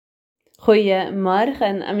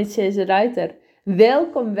Goedemorgen, ambitieuze ruiter.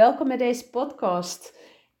 Welkom bij deze podcast.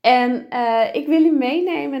 En ik wil je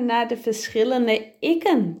meenemen naar de verschillende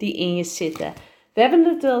ikken die in je zitten. We hebben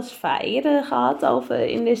het wel eens eerder gehad over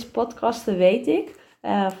in deze podcast, dat weet ik.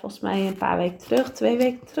 Volgens mij een paar weken terug, 2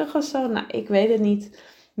 weken terug of zo. Nou, ik weet het niet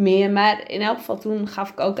meer. Maar in elk geval toen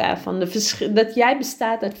gaf ik ook aan van dat jij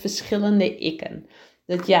bestaat uit verschillende ikken.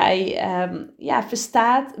 Dat jij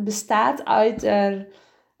bestaat uit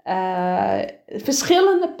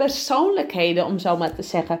verschillende persoonlijkheden, om zo maar te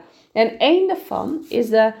zeggen. En één daarvan is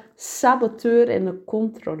de saboteur en de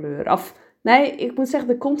controleur. Of nee, ik moet zeggen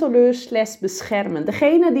de controleur / beschermen.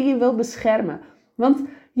 Degene die je wil beschermen. Want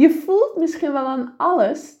je voelt misschien wel aan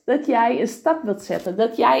alles dat jij een stap wilt zetten.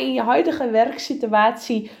 Dat jij in je huidige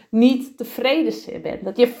werksituatie niet tevreden bent.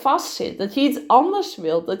 Dat je vastzit. Dat je iets anders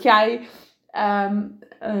wilt. Dat jij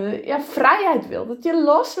vrijheid wilt. Dat je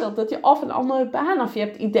los wilt. Dat je of een andere baan. Of je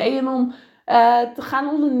hebt ideeën om te gaan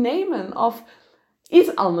ondernemen. Of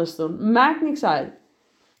iets anders doen. Maakt niks uit.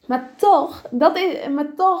 Maar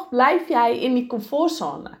toch blijf jij in die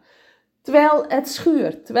comfortzone. Terwijl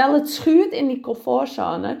het schuurt in die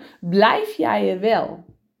comfortzone, blijf jij er wel.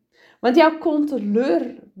 Want jouw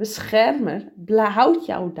controleur, beschermer, houdt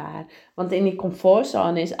jou daar. Want in die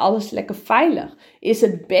comfortzone is alles lekker veilig. Is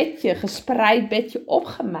het gespreid bedje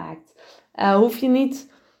opgemaakt. Hoef je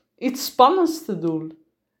niet iets spannends te doen.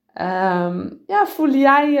 Voel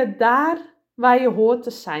jij je daar waar je hoort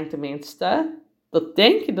te zijn tenminste. Dat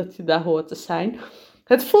denk je dat je daar hoort te zijn.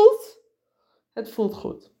 Het voelt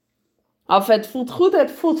goed. Of het voelt goed,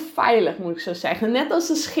 het voelt veilig, moet ik zo zeggen. Net als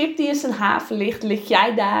een schip die in zijn haven ligt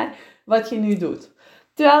jij daar wat je nu doet.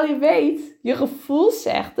 Terwijl je weet, je gevoel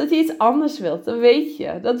zegt dat je iets anders wilt. Dat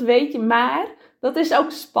weet je. Maar dat is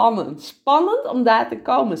ook spannend. Spannend om daar te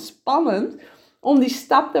komen. Spannend om die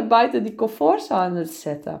stap daar buiten die comfortzone te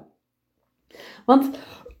zetten. Want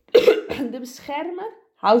de beschermer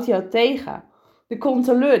houdt jou tegen. De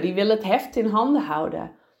controleur, die wil het heft in handen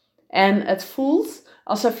houden. En het voelt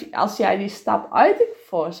alsof als jij die stap uit de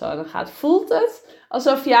comfortzone gaat, voelt het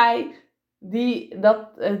alsof jij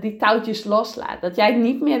die touwtjes loslaat. Dat jij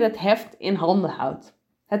niet meer het heft in handen houdt.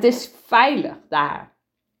 Het is veilig daar.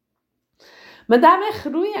 Maar daarmee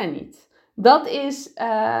groei jij niet. Dat is,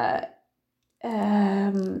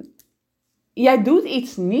 jij doet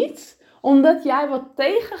iets niet omdat jij wordt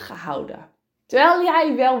tegengehouden. Terwijl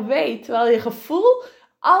jij wel weet, terwijl je gevoel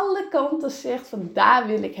alle kanten zegt van daar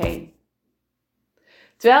wil ik heen.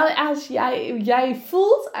 Terwijl als jij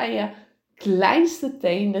voelt aan je kleinste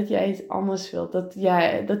teen dat jij iets anders wilt.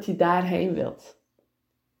 Dat je daarheen wilt.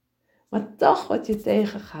 Maar toch word je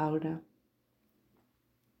tegengehouden.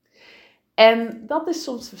 En dat is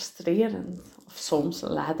soms frustrerend. Of soms,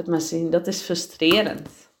 laat het maar zien, dat is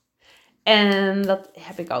frustrerend. En dat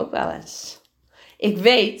heb ik ook wel eens. Ik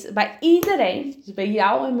weet, bij iedereen, dus bij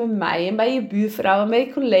jou en bij mij en bij je buurvrouw en bij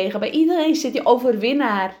je collega, bij iedereen zit die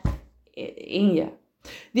overwinnaar in je.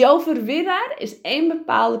 Die overwinnaar is één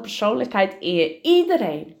bepaalde persoonlijkheid in je.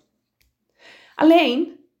 Iedereen.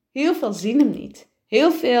 Alleen, heel veel zien hem niet.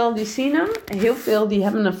 Heel veel die zien hem en heel veel die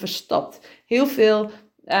hebben hem verstopt. Heel veel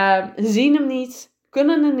zien hem niet,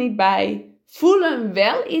 kunnen er niet bij, voelen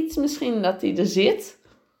wel iets misschien dat hij er zit,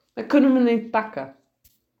 maar kunnen hem niet pakken.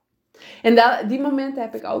 En die momenten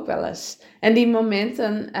heb ik ook wel eens. En die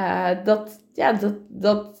momenten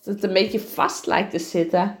dat het een beetje vast lijkt te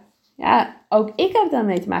zitten. Ja, ook ik heb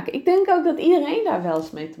daarmee te maken. Ik denk ook dat iedereen daar wel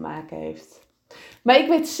eens mee te maken heeft. Maar ik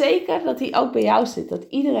weet zeker dat hij ook bij jou zit. Dat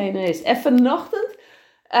iedereen er is. En vanochtend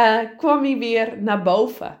kwam hij weer naar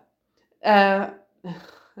boven.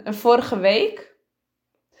 Vorige week.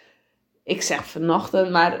 Ik zeg vanochtend,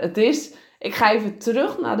 maar ik ga even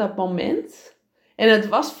terug naar dat moment. En het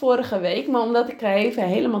was vorige week, maar omdat ik er even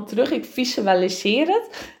helemaal ik visualiseer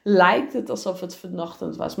het, lijkt het alsof het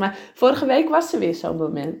vanochtend was. Maar vorige week was er weer zo'n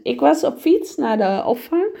moment. Ik was op fiets naar de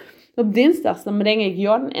opvang. Op dinsdag dan breng ik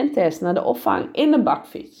Jorn en Tess naar de opvang in een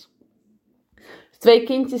bakfiets. 2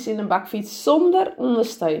 kindjes in een bakfiets zonder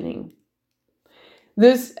ondersteuning.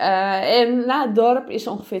 Dus, en naar het dorp is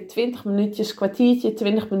ongeveer 20 minuutjes, kwartiertje,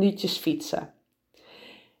 20 minuutjes fietsen.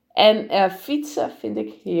 En fietsen vind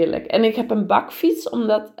ik heerlijk. En ik heb een bakfiets,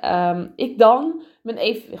 omdat ik dan mijn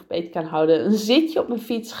evenwicht beter kan houden. Een zitje op mijn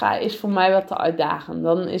fiets is voor mij wat te uitdagend.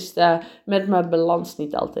 Dan is het met mijn balans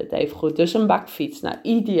niet altijd even goed. Dus een bakfiets, nou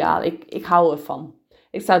ideaal. Ik hou ervan.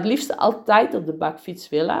 Ik zou het liefst altijd op de bakfiets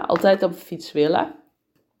willen. Altijd op de fiets willen.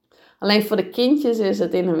 Alleen voor de kindjes is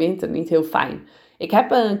het in de winter niet heel fijn. Ik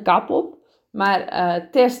heb er een kap op. Maar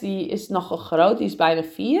Tess die is nogal groot. Die is bijna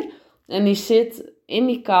 4. En die zit in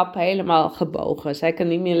die kap helemaal gebogen. Zij kan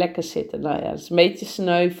niet meer lekker zitten. Nou ja, dat is een beetje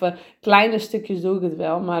sneuven. Kleine stukjes doe ik het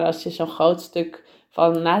wel. Maar als je zo'n groot stuk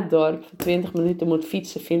van naar het dorp 20 minuten moet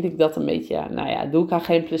fietsen, vind ik dat een beetje, doe ik daar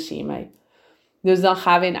geen plezier mee. Dus dan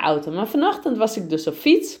gaan we in de auto. Maar vanochtend was ik dus op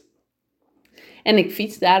fiets. En ik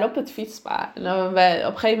fiets daar op het fietspad. En dan op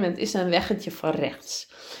een gegeven moment is er een weggetje van rechts.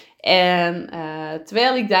 En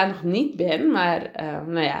terwijl ik daar nog niet ben,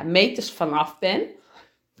 maar meters vanaf ben,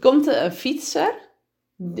 komt er een fietser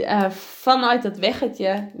vanuit het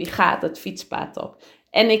weggetje, die gaat het fietspad op.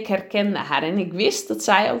 En ik herkende haar en ik wist dat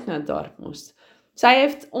zij ook naar het dorp moest. Zij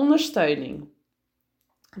heeft ondersteuning.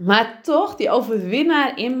 Maar toch, die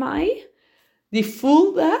overwinnaar in mij, die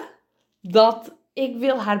voelde dat ik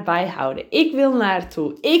wil haar bijhouden. Ik wil naar haar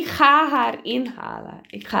toe. Ik ga haar inhalen.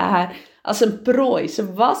 Ik ga haar als een prooi.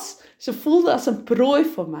 Ze voelde als een prooi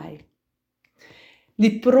voor mij.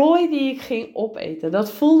 Die prooi die ik ging opeten,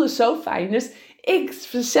 dat voelde zo fijn. Dus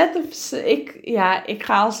ik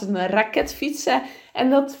ga als een raket fietsen en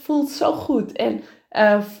dat voelt zo goed. En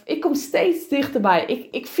ik kom steeds dichterbij.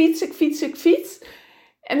 Ik fiets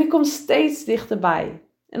en ik kom steeds dichterbij.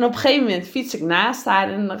 En op een gegeven moment fiets ik naast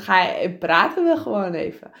haar en dan praten we gewoon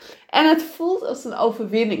even. En het voelt als een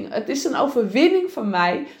overwinning. Het is een overwinning van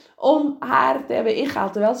mij om haar te hebben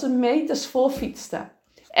ingehaald terwijl ze meters voor fietste.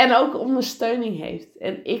 En ook ondersteuning heeft.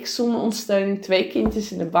 En ik zonder ondersteuning, 2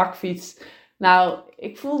 kindjes in de bakfiets. Nou,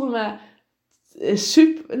 ik voelde me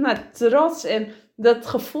super trots. En dat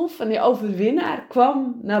gevoel van die overwinnaar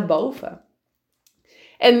kwam naar boven.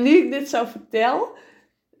 En nu ik dit zo vertel,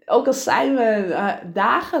 ook al zijn we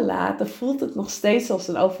dagen later, voelt het nog steeds als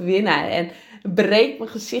een overwinnaar. En breekt mijn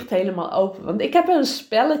gezicht helemaal open. Want ik heb er een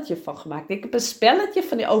spelletje van gemaakt. Ik heb een spelletje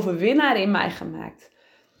van die overwinnaar in mij gemaakt.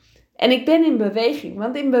 En ik ben in beweging,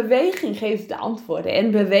 want in beweging geeft de antwoorden.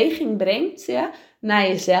 En beweging brengt je naar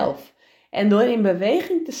jezelf. En door in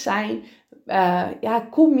beweging te zijn,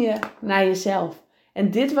 kom je naar jezelf.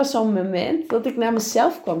 En dit was zo'n moment dat ik naar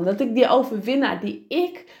mezelf kwam. Dat ik die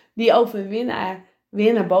overwinnaar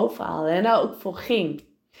weer naar boven haalde. En daar ook voor ging.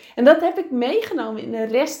 En dat heb ik meegenomen in de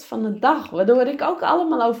rest van de dag. Waardoor ik ook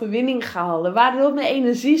allemaal overwinning haalde. Waardoor mijn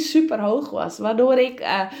energie super hoog was. Waardoor ik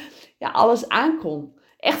alles aankon.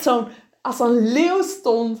 Echt als een leeuw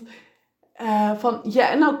stond.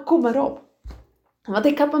 Kom maar op. Want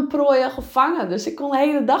ik heb een prooi al gevangen. Dus ik kon de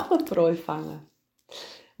hele dag mijn prooi vangen.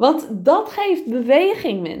 Want dat geeft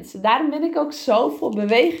beweging, mensen. Daarom ben ik ook zo voor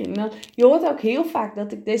beweging. Je hoort ook heel vaak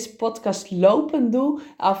dat ik deze podcast lopend doe.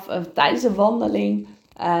 Of tijdens een wandeling.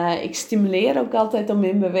 Ik stimuleer ook altijd om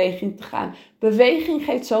in beweging te gaan. Beweging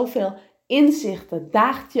geeft zoveel inzichten.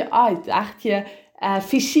 Daagt je uit. Daagt je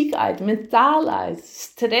fysiek uit. Mentaal uit.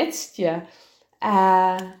 Stretcht je.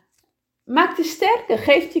 Maakt je sterker.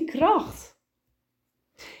 Geeft je kracht.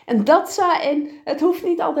 En het hoeft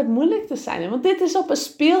niet altijd moeilijk te zijn. Want dit is op een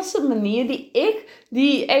speelse manier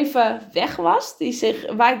die even weg was.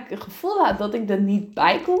 Waar ik het gevoel had dat ik er niet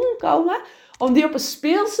bij kon komen. Om die op een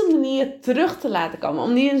speelse manier terug te laten komen.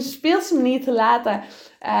 Om die op een speelse manier te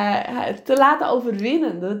laten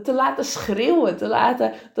overwinnen. Te laten schreeuwen. Te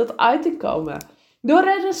laten dat uit te komen. Door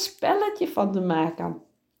er een spelletje van te maken.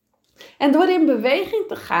 En door in beweging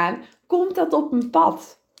te gaan, komt dat op een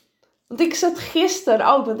pad. Want ik zat gisteren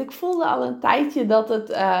ook, want ik voelde al een tijdje dat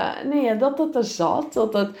het er zat.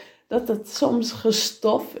 Dat het soms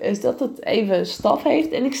gestof is, dat het even stof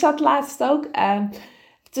heeft. En ik zat laatst ook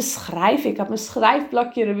te schrijven. Ik had mijn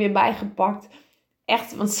schrijfblokje er weer bij gepakt.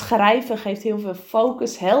 Echt, want schrijven geeft heel veel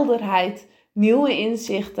focus, helderheid, nieuwe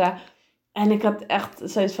inzichten. En ik had echt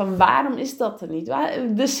zoiets van, waarom is dat er niet?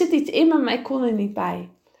 Er zit iets in me, maar ik kon er niet bij.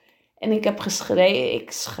 En ik heb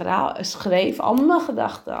schreef al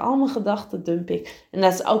mijn gedachten dump ik. En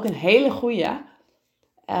dat is ook een hele goeie.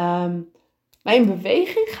 Maar in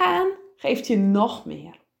beweging gaan geeft je nog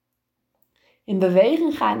meer. In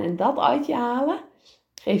beweging gaan en dat uit je halen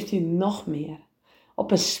geeft je nog meer.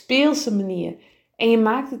 Op een speelse manier. En je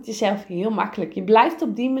maakt het jezelf heel makkelijk. Je blijft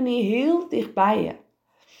op die manier heel dicht bij je.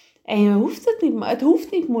 En het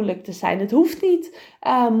hoeft niet moeilijk te zijn. Het hoeft niet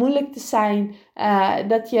moeilijk te zijn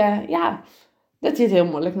dat je het heel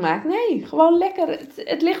moeilijk maakt. Nee, gewoon lekker.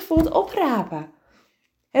 Het ligt voor het oprapen.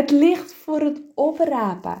 Het ligt voor het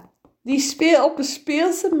oprapen. Op een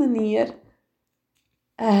speelse manier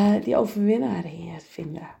die overwinnaar in je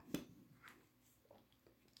vinden.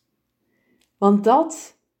 Want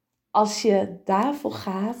als je daarvoor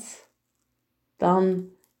gaat, dan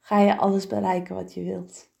ga je alles bereiken wat je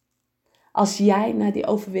wilt. Als jij naar die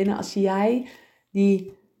overwinnaar, als jij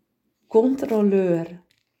die controleur,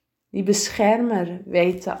 die beschermer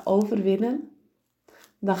weet te overwinnen,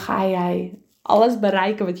 dan ga jij alles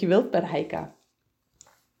bereiken wat je wilt bereiken.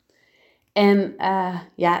 En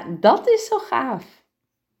dat is zo gaaf.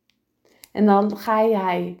 En dan ga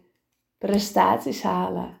jij prestaties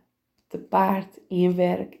halen. Te paard in je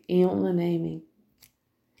werk, in je onderneming.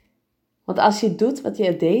 Want als je doet wat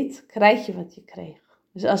je deed, krijg je wat je kreeg.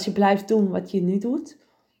 Dus als je blijft doen wat je nu doet.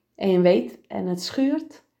 En je weet, en het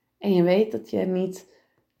schuurt. En je weet dat je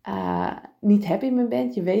niet happy mee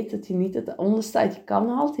bent. Je weet dat je niet het onderste uit je kan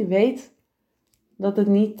haalt. Je weet dat het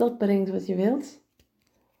niet tot brengt wat je wilt.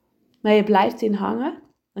 Maar je blijft in hangen.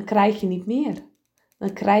 Dan krijg je niet meer.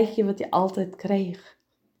 Dan krijg je wat je altijd kreeg.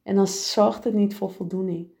 En dan zorgt het niet voor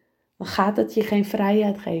voldoening. Dan gaat het je geen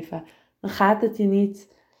vrijheid geven. Dan gaat het je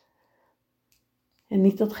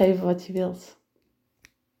niet dat geven wat je wilt.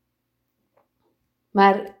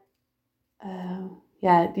 Maar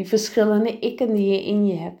die verschillende ikken die je in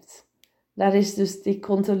je hebt. Daar is dus die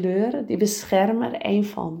controleur, die beschermer, één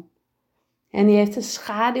van. En die heeft een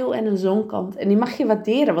schaduw en een zonkant. En die mag je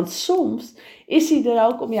waarderen. Want soms is hij er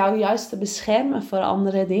ook om jou juist te beschermen voor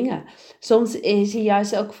andere dingen. Soms is hij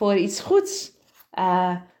juist ook voor iets goeds.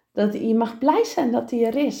 Dat je mag blij zijn dat hij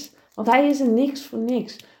er is. Want hij is er niks voor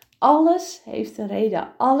niks. Alles heeft een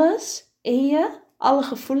reden. Alles in je, alle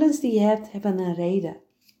gevoelens die je hebt, hebben een reden.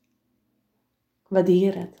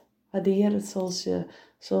 Waardeer het. Waardeer het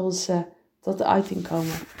zoals ze tot de uiting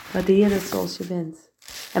komen. Waardeer het zoals je bent.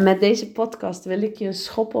 En met deze podcast wil ik je een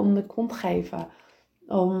schop om de kont geven.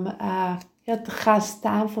 Om te gaan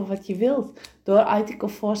staan voor wat je wilt. Door uit die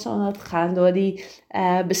comfortzone te gaan. Door die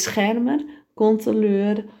beschermer,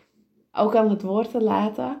 controleur ook aan het woord te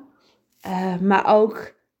laten. Maar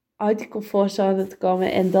ook uit die comfortzone te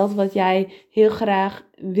komen. En dat wat jij heel graag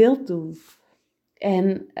wilt doen.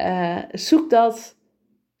 En zoek dat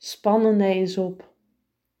spannende eens op.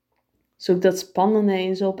 Zoek dat spannende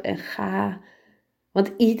eens op en ga.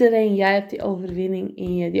 Want jij hebt die overwinning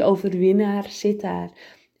in je. Die overwinnaar zit daar.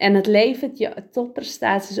 En het levert je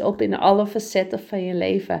topprestaties op in alle facetten van je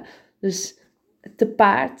leven. Dus te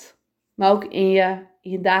paard, maar ook in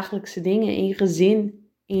je dagelijkse dingen. In je gezin,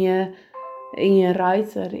 in je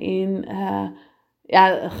ruiter.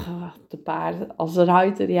 Te paard als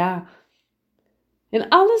ruiter, ja. In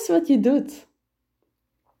alles wat je doet.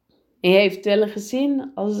 En je heeft wel een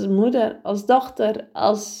gezin, als moeder, als dochter,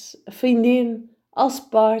 als vriendin, als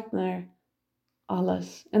partner.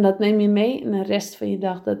 Alles. En dat neem je mee in de rest van je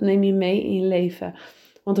dag. Dat neem je mee in je leven.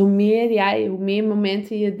 Want hoe meer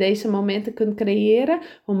momenten je deze momenten kunt creëren,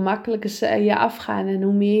 hoe makkelijker ze je afgaan. En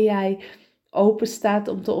hoe meer jij open staat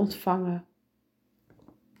om te ontvangen.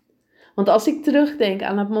 Want als ik terugdenk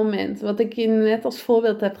aan het moment wat ik je net als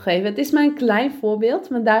voorbeeld heb gegeven. Het is maar een klein voorbeeld.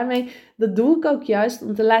 Maar daarmee, dat doe ik ook juist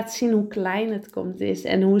om te laten zien hoe klein het is.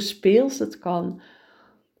 En hoe speels het kan.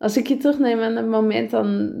 Als ik je terugneem aan het moment,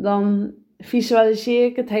 dan visualiseer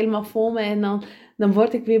ik het helemaal voor me. En dan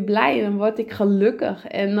word ik weer blij. Dan word ik gelukkig.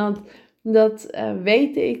 En dat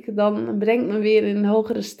weet ik. Dan brengt me weer in een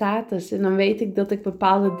hogere status. En dan weet ik dat ik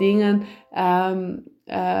bepaalde dingen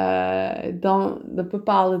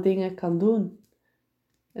bepaalde dingen kan doen.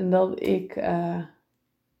 En dat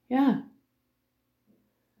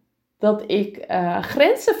ik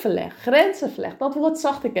grenzen verleg. Dat woord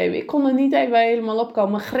zag ik even. Ik kon er niet even helemaal op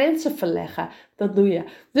komen. Grenzen verleggen, dat doe je.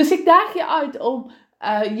 Dus ik daag je uit om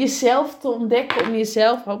jezelf te ontdekken. Om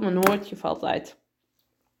jezelf, mijn hoortje valt uit.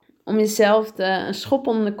 Om jezelf een schop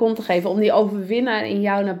onder de kont te geven. Om die overwinnaar in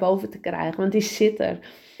jou naar boven te krijgen. Want die zit er.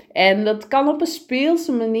 En dat kan op een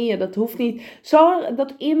speelse manier. Dat hoeft niet. Zo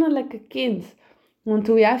dat innerlijke kind. Want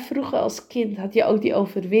toen jij vroeger als kind had je ook die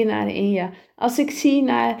overwinnaar in je. Als ik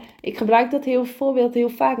zie ik gebruik dat voorbeeld heel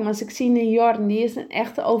vaak. Maar als ik zie naar Jorn, die is een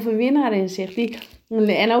echte overwinnaar in zich.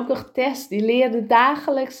 En ook een test. Die leert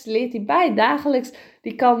hij bij. Dagelijks.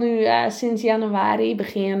 Die kan nu sinds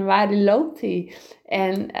begin januari loopt hij.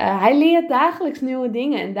 En hij leert dagelijks nieuwe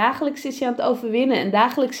dingen. En dagelijks is hij aan het overwinnen. En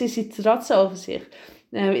dagelijks is hij trots over zich.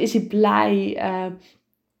 Is hij blij.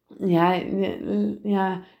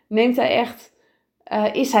 Neemt hij echt...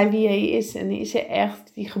 is hij wie hij is en is hij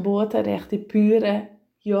echt die geboorterecht, die pure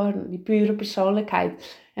Jorn, die pure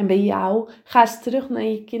persoonlijkheid. En bij jou, ga eens terug naar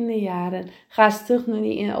je kinderjaren. Ga eens terug naar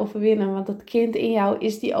die overwinnaar, want dat kind in jou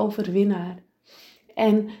is die overwinnaar.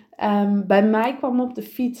 En bij mij kwam op de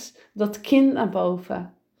fiets dat kind naar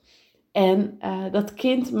boven. En dat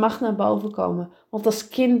kind mag naar boven komen, want als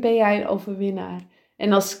kind ben jij een overwinnaar.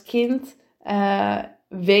 En als kind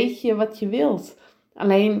weet je wat je wilt.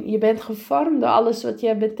 Alleen je bent gevormd door alles wat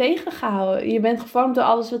je bent tegengehouden. Je bent gevormd door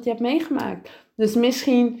alles wat je hebt meegemaakt. Dus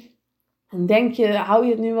misschien hou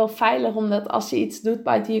je het nu wel veilig. Omdat als je iets doet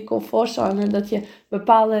buiten je comfortzone. Dat je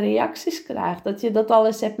bepaalde reacties krijgt. Dat je dat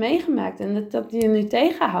alles hebt meegemaakt. En dat je nu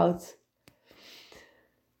tegenhoudt.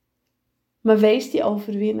 Maar wees die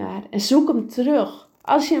overwinnaar en zoek hem terug.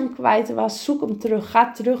 Als je hem kwijt was, zoek hem terug.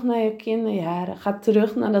 Ga terug naar je kinderjaren. Ga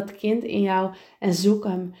terug naar dat kind in jou en zoek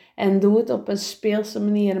hem. En doe het op een speelse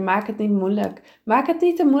manier. Maak het niet moeilijk. Maak het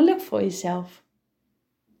niet te moeilijk voor jezelf.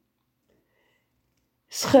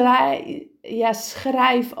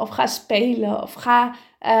 Schrijf of ga spelen of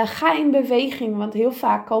ga in beweging. Want heel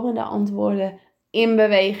vaak komen de antwoorden in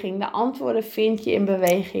beweging. De antwoorden vind je in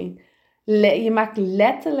beweging. Je maakt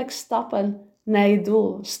letterlijk stappen naar je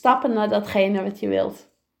doel. Stappen naar datgene wat je wilt.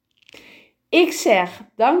 Ik zeg,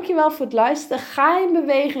 dankjewel voor het luisteren. Ga in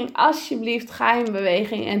beweging, alsjeblieft, ga in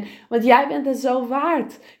beweging. Want jij bent het zo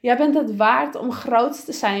waard. Jij bent het waard om groot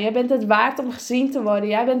te zijn. Jij bent het waard om gezien te worden.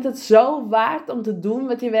 Jij bent het zo waard om te doen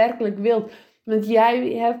wat je werkelijk wilt. Want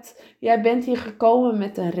jij bent hier gekomen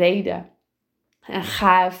met een reden. En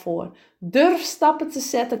ga ervoor. Durf stappen te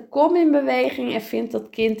zetten. Kom in beweging en vind dat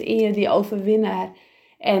kind in je, die overwinnaar.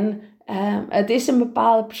 En het is een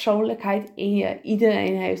bepaalde persoonlijkheid in je.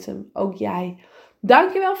 Iedereen heeft hem, ook jij.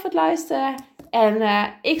 Dankjewel voor het luisteren. En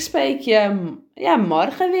ik spreek je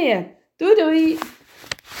morgen weer. Doei doei!